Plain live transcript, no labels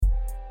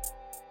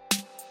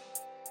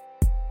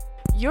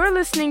You're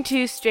listening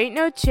to Straight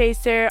No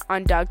Chaser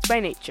on Dogs by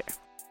Nature.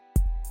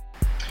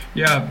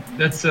 Yeah,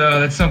 that's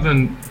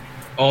something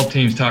all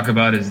teams talk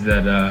about, is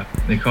that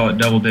they call it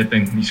double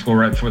dipping. You score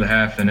right before the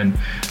half, and then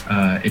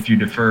if you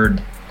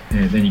deferred,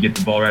 then you get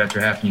the ball right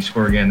after half and you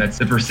score again. That's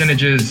the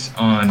percentages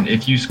on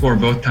if you score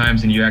both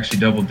times and you actually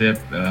double dip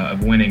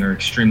of winning are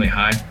extremely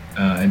high.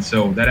 And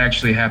so that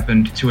actually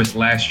happened to us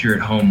last year at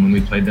home when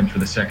we played them for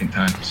the second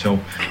time. So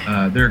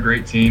they're a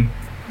great team.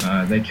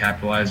 They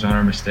capitalized on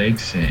our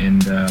mistakes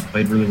and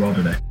played really well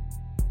today.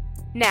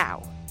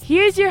 Now,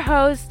 here's your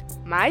host,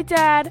 my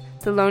dad,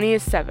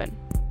 Thelonious7.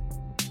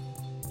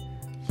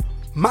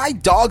 My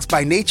Dogs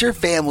by Nature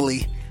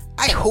family,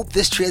 I hope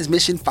this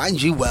transmission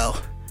finds you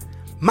well.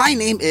 My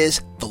name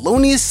is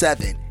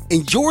Thelonious7,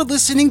 and you're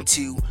listening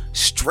to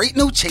Straight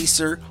No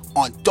Chaser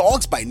on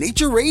Dogs by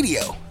Nature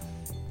Radio.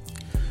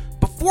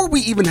 Before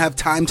we even have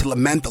time to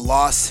lament the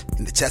loss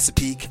in the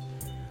Chesapeake,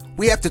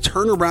 we have to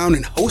turn around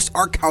and host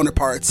our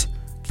counterparts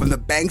from the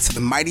banks of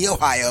the mighty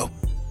Ohio.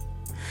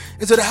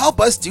 And so to help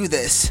us do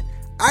this,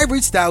 I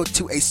reached out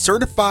to a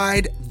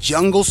certified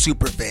jungle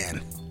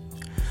superfan.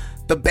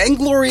 The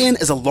Bangalorean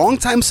is a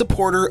longtime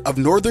supporter of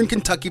Northern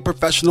Kentucky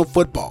professional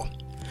football,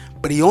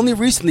 but he only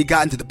recently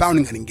got into the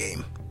bounty hunting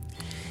game.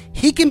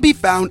 He can be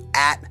found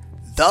at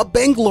The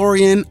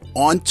Bangalorean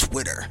on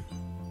Twitter.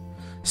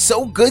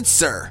 So good,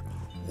 sir.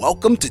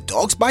 Welcome to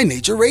Dogs by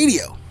Nature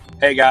Radio.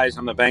 Hey guys,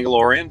 I'm the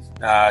Bangalorean.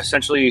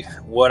 Essentially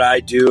what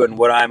I do and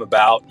what I'm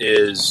about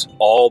is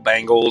all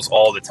Bengals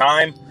all the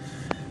time.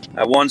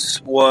 I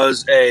once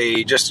was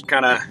a just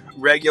kind of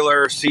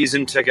regular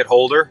season ticket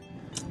holder,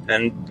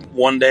 and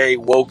one day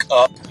woke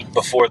up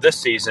before this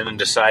season and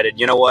decided,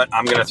 you know what,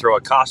 I'm going to throw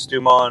a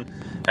costume on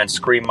and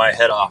scream my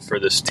head off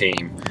for this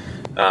team.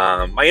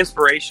 My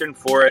inspiration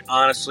for it,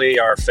 honestly,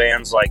 are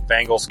fans like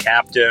Bengals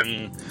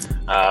captain,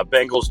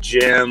 Bengals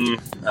Jim,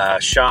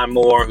 Sean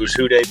Moore, who's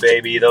Houday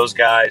Baby, those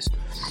guys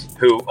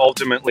who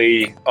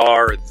ultimately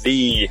are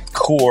the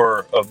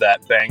core of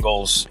that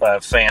Bengals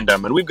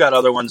fandom. And we've got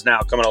other ones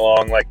now coming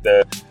along, like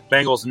the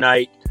Bengals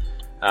Knight.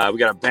 We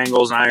got a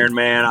Bengals Iron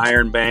Man,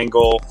 Iron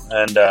Bengal,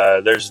 and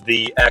there's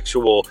the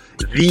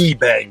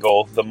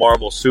Bengal, the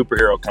Marvel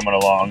superhero coming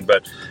along.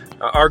 But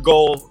our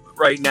goal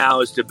right now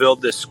is to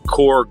build this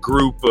core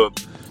group of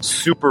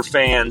super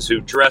fans who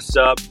dress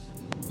up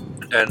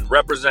and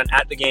represent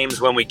at the games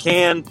when we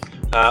can,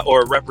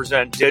 or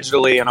represent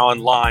digitally and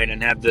online,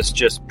 and have this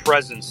just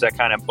presence that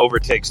kind of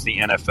overtakes the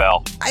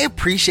NFL. I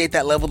appreciate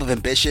that level of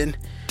ambition.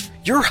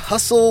 Your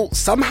hustle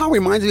somehow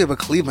reminds me of a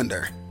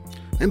Clevelander.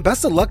 And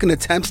best of luck in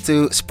attempts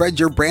to spread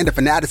your brand of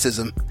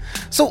fanaticism.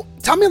 So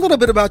tell me a little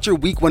bit about your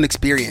week one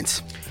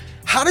experience.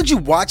 How did you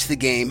watch the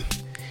game?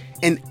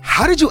 And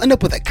how did you end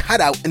up with a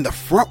cutout in the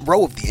front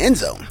row of the end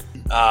zone?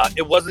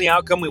 It wasn't the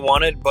outcome we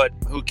wanted, but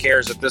who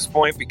cares at this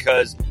point,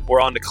 because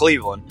we're on to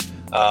Cleveland.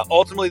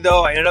 Ultimately,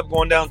 though, I ended up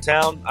going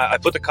downtown. I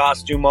put the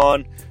costume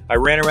on. I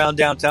ran around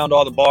downtown to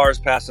all the bars,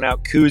 passing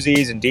out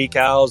koozies and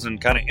decals,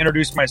 and kind of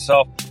introduced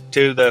myself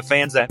to the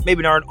fans that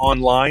maybe aren't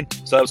online.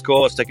 So that was cool.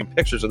 I was taking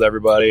pictures with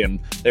everybody, and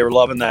they were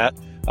loving that.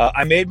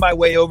 I made my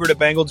way over to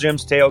Bengal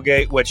Jim's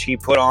tailgate, which he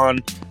put on,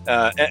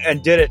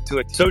 and did it to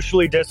it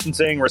socially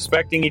distancing,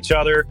 respecting each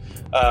other,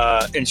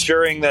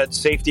 ensuring that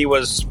safety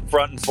was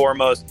front and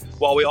foremost,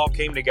 while we all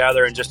came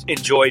together and just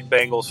enjoyed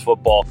Bengals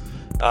football.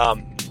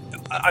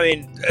 I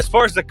mean, as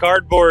far as the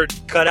cardboard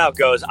cutout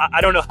goes, I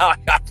don't know how I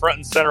got front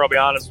and center, I'll be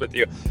honest with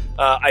you.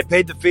 I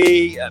paid the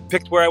fee,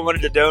 picked where I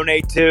wanted to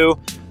donate to,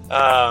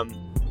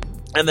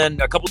 and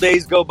then a couple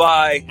days go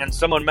by and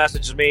someone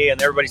messages me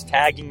and everybody's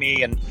tagging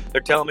me and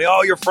they're telling me,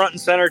 oh, you're front and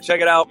center.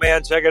 Check it out,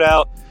 man. Check it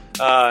out.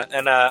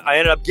 And I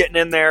ended up getting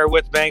in there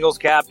with Bengals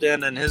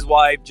captain and his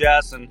wife,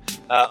 Jess, and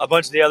a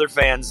bunch of the other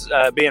fans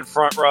being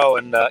front row.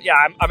 And yeah,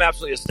 I'm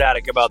absolutely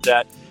ecstatic about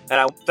that. And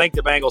I thank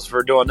the Bengals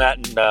for doing that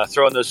and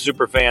throwing those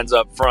super fans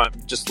up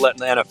front, just letting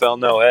the NFL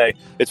know, hey,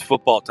 it's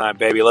football time,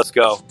 baby. Let's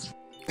go.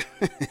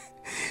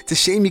 It's a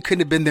shame you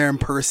couldn't have been there in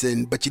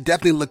person, but you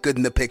definitely look good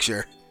in the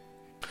picture.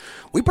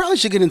 We probably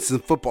should get into some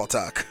football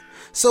talk.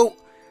 So,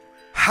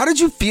 how did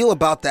you feel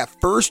about that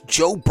first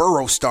Joe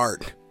Burrow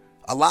start?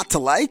 A lot to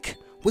like?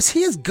 Was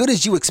he as good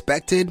as you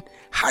expected?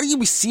 How do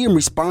you see him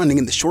responding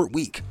in the short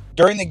week?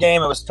 During the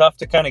game, it was tough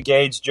to kind of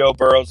gauge Joe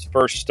Burrow's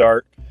first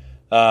start.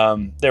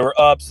 There were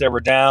ups, there were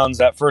downs.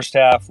 That first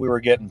half, we were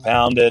getting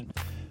pounded.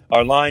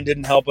 Our line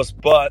didn't help us,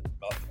 but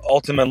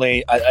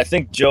ultimately, I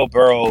think Joe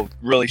Burrow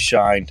really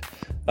shined.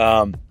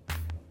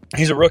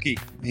 He's a rookie.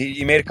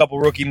 He made a couple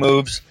rookie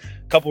moves,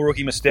 a couple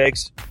rookie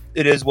mistakes.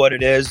 It is what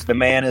it is. The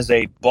man is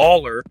a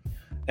baller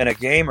and a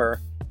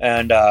gamer,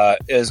 and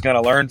is going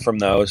to learn from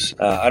those.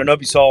 I don't know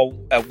if you saw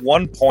at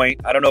one point,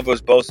 I don't know if it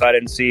was Bosa, I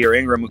didn't see, or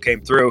Ingram who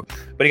came through,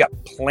 but he got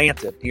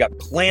planted. He got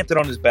planted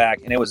on his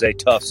back, and it was a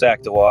tough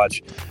sack to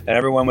watch. And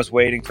everyone was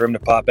waiting for him to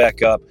pop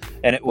back up,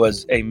 and it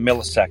was a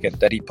millisecond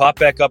that he popped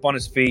back up on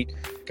his feet,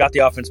 got the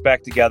offense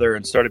back together,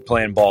 and started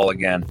playing ball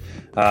again.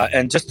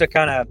 And just to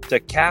kind of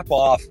to cap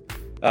off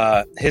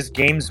his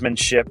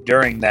gamesmanship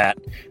during that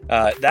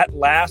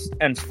last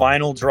and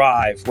final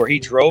drive where he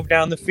drove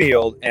down the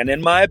field, and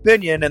in my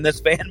opinion, and this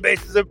fan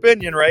base's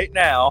opinion right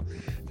now,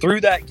 threw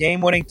that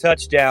game-winning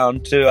touchdown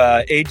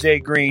to A.J.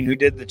 Green, who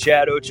did the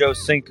Chad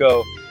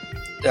Ochocinco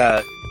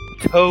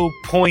toe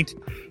point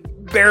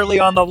barely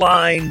on the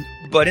line,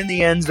 but in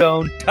the end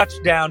zone,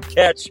 touchdown,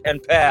 catch,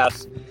 and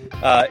pass.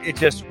 It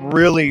just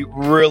really,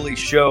 really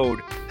showed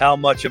how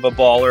much of a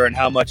baller and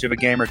how much of a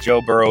gamer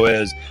Joe Burrow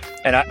is.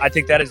 And I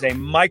think that is a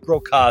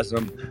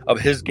microcosm of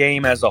his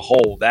game as a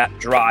whole, that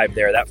drive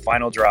there, that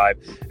final drive.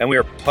 And we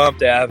are pumped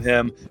to have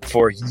him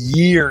for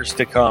years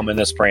to come in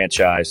this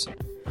franchise.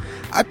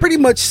 I pretty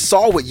much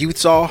saw what you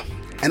saw,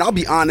 and I'll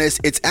be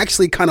honest, it's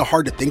actually kind of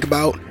hard to think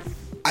about.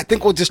 I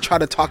think we'll just try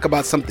to talk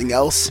about something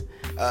else.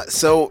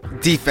 So,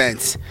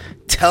 defense.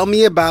 Tell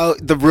me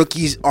about the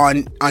rookies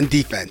on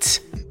defense.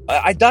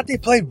 I thought they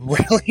played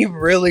really,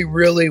 really,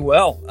 really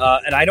well.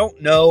 And I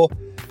don't know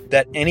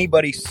that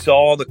anybody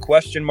saw the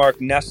question mark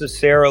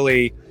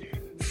necessarily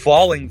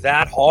falling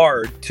that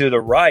hard to the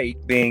right,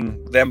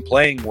 being them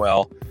playing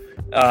well.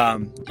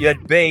 You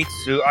had Bates,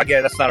 who,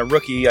 again, that's not a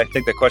rookie. I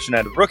think the question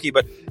had a rookie,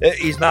 but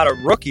he's not a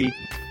rookie.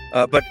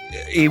 But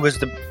he was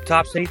the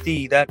top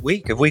safety that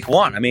week of week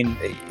 1. I mean,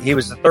 he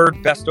was the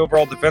 3rd best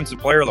overall defensive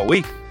player of the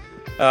week.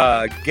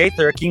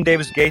 Gaither, Akeem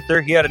Davis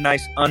Gaither, he had a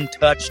nice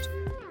untouched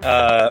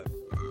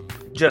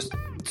just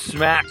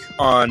smack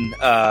on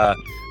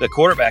the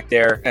quarterback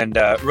there, and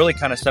really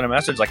kind of sent a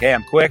message like, hey,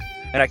 I'm quick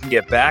and I can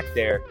get back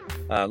there.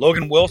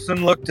 Logan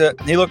Wilson looked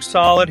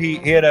solid. He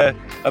had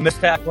a missed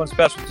tackle on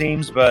special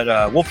teams,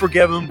 but we'll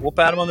forgive him. We'll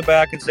pat him on the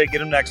back and say get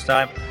him next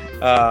time.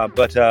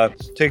 But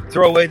to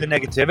throw away the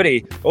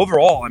negativity,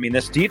 overall, I mean,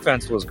 this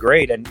defense was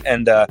great,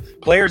 and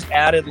players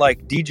added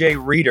like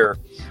DJ Reader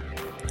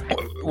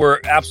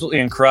were absolutely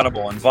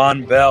incredible, and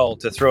Von Bell,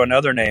 to throw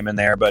another name in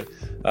there. But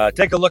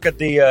take a look at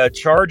the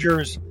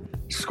Chargers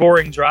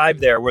scoring drive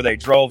there, where they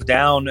drove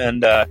down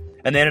and they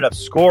ended up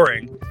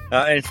scoring.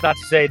 And it's not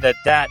to say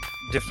that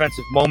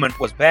defensive moment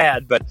was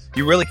bad, but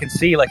you really can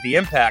see like the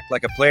impact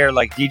like a player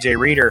like DJ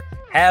Reader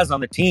has on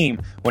the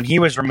team when he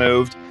was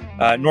removed.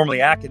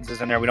 Normally Atkins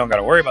is in there. We don't got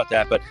to worry about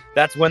that, but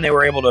that's when they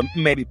were able to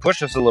maybe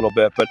push us a little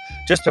bit. But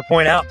just to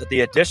point out that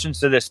the additions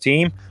to this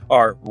team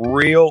are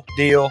real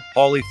deal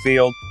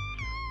Holyfield.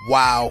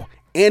 Wow.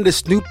 And a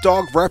Snoop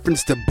Dogg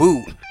reference to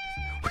boot.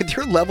 With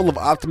your level of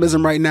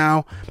optimism right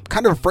now, I'm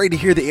kind of afraid to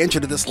hear the answer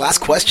to this last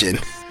question.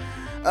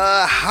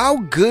 How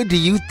good do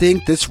you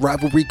think this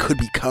rivalry could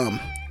become?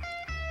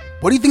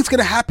 What do you think is going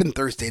to happen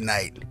Thursday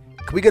night?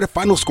 Can we get a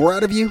final score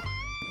out of you?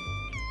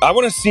 I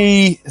want to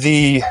see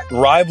the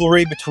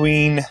rivalry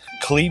between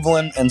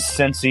Cleveland and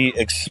Cincy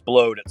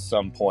explode at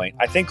some point.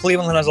 I think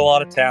Cleveland has a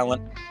lot of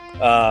talent.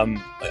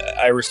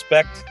 I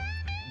respect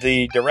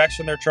the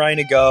direction they're trying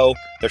to go.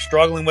 They're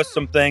struggling with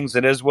some things.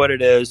 It is what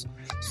it is.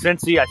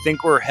 Cincy, I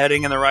think we're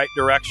heading in the right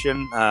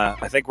direction.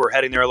 I think we're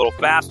heading there a little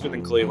faster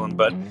than Cleveland,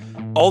 but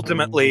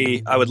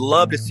ultimately, I would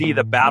love to see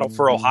the battle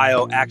for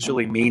Ohio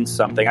actually mean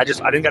something. I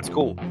think that's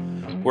cool.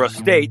 We're a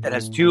state that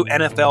has 2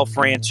 NFL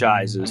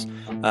franchises,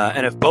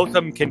 and if both of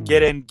them can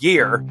get in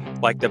gear,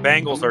 like the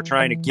Bengals are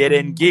trying to get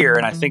in gear,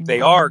 and I think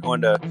they are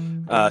going to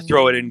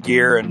throw it in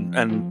gear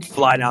and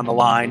fly down the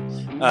line,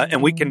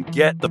 and we can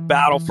get the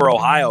battle for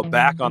Ohio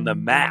back on the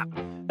map.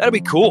 That'd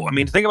be cool. I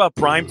mean, think about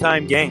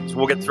primetime games.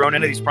 We'll get thrown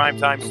into these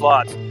primetime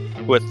slots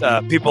with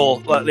people,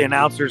 the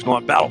announcers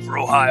going, battle for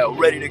Ohio,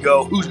 ready to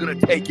go. Who's going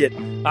to take it?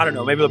 I don't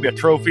know. Maybe there'll be a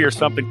trophy or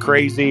something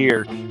crazy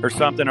or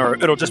something, or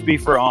it'll just be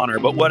for honor.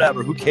 But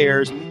whatever, who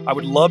cares? I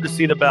would love to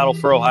see the battle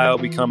for Ohio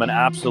become an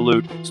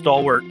absolute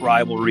stalwart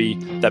rivalry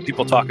that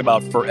people talk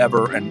about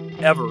forever and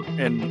ever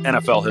in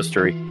NFL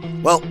history.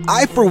 Well,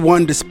 I, for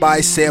one,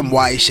 despise Sam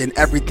Wyche and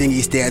everything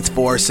he stands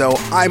for, so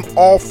I'm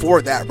all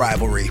for that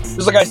rivalry.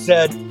 Just like I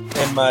said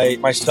in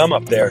my sum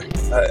up there,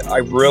 I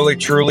really,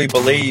 truly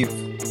believe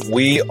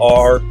we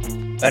are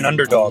an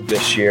underdog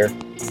this year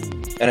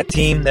and a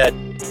team that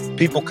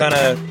people kind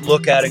of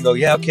look at and go,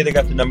 yeah, okay, they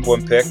got the number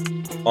 1 pick.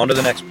 On to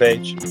the next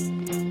page.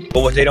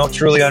 But what they don't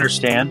truly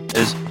understand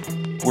is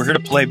we're here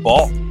to play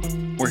ball.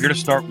 We're here to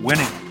start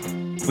winning.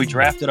 We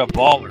drafted a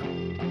baller.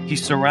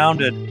 He's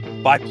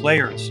surrounded by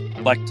players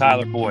like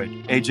Tyler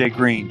Boyd, A.J.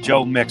 Green,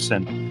 Joe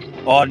Mixon,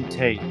 Auden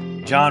Tate,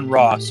 John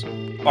Ross.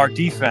 Our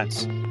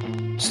defense,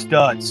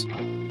 studs.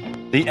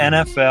 The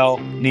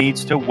NFL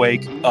needs to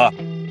wake up.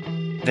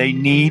 They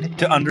need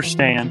to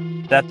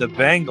understand that the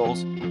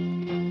Bengals,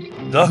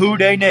 the Who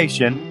Dey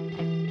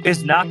Nation,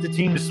 is not the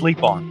team to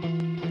sleep on.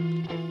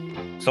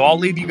 So I'll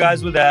leave you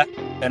guys with that,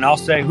 and I'll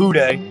say Who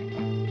Dey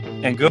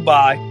and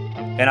goodbye.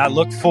 And I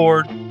look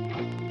forward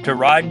to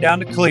riding down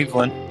to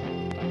Cleveland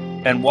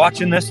and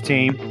watching this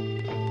team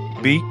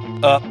beat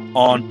up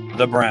on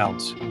the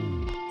Browns.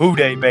 Who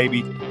Dey,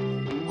 baby.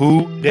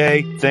 Who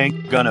Dey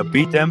think gonna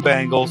beat them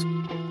Bengals?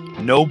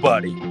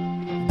 Nobody.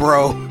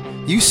 Bro,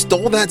 you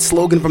stole that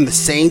slogan from the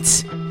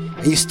Saints,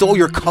 and you stole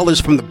your colors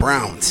from the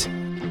Browns.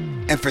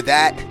 And for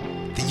that,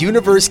 the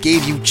universe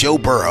gave you Joe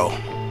Burrow.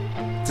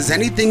 Does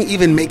anything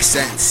even make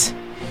sense?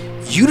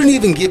 You didn't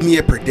even give me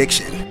a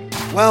prediction.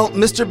 Well,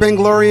 Mr.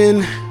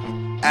 Banglorian,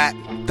 at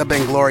the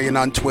Banglorian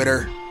on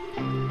Twitter,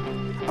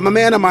 I'm a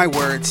man of my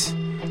words.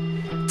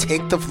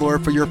 Take the floor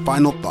for your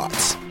final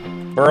thoughts.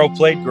 Burrow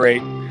played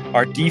great.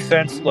 Our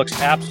defense looks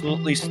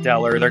absolutely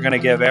stellar. They're going to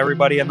give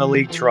everybody in the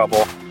league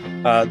trouble.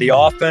 The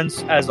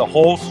offense as a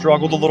whole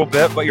struggled a little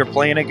bit, but you're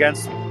playing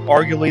against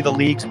arguably the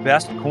league's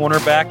best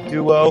cornerback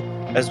duo,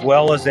 as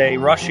well as a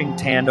rushing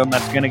tandem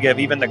that's going to give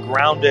even the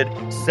grounded,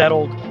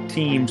 settled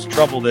teams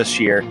trouble this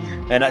year.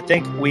 And I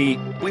think we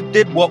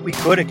did what we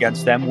could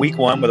against them week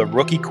one with a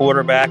rookie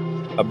quarterback,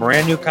 a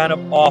brand new kind of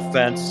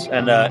offense,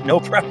 and no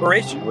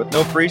preparation with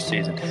no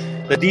preseason.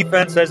 The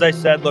defense, as I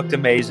said, looked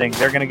amazing.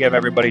 They're going to give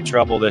everybody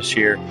trouble this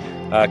year.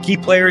 Key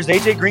players,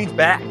 A.J. Green's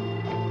back.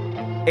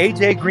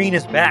 A.J. Green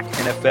is back,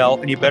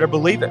 NFL, and you better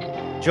believe it.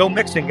 Joe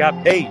Mixon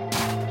got paid.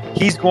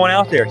 He's going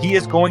out there. He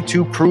is going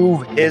to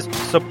prove his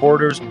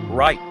supporters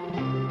right.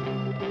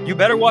 You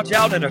better watch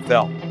out,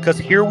 NFL, because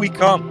here we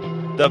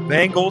come. The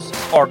Bengals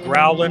are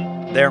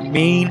growling. They're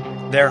mean.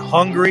 They're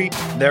hungry.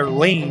 They're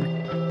lean.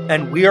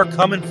 And we are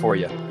coming for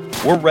you.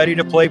 We're ready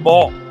to play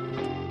ball.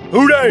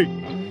 Hooday!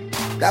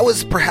 That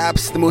was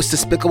perhaps the most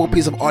despicable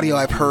piece of audio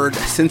I've heard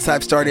since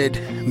I've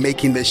started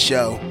making this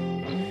show.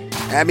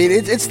 I mean,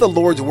 it's the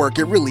Lord's work.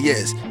 It really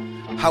is.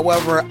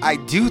 However, I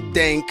do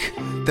thank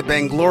the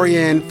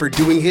Banglorian for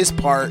doing his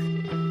part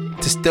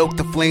to stoke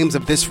the flames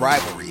of this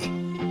rivalry.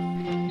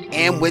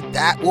 And with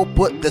that, we'll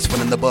put this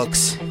one in the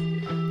books.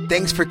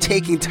 Thanks for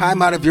taking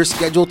time out of your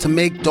schedule to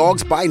make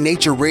Dogs by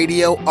Nature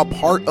Radio a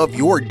part of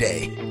your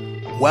day.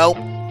 Well,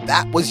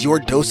 that was your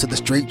dose of the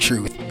straight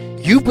truth.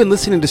 You've been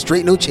listening to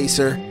Straight No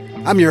Chaser.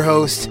 I'm your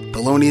host,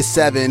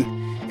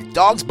 Thelonious7, at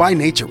Dogs by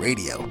Nature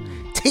Radio.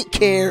 Take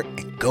care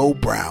and go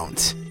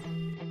Browns.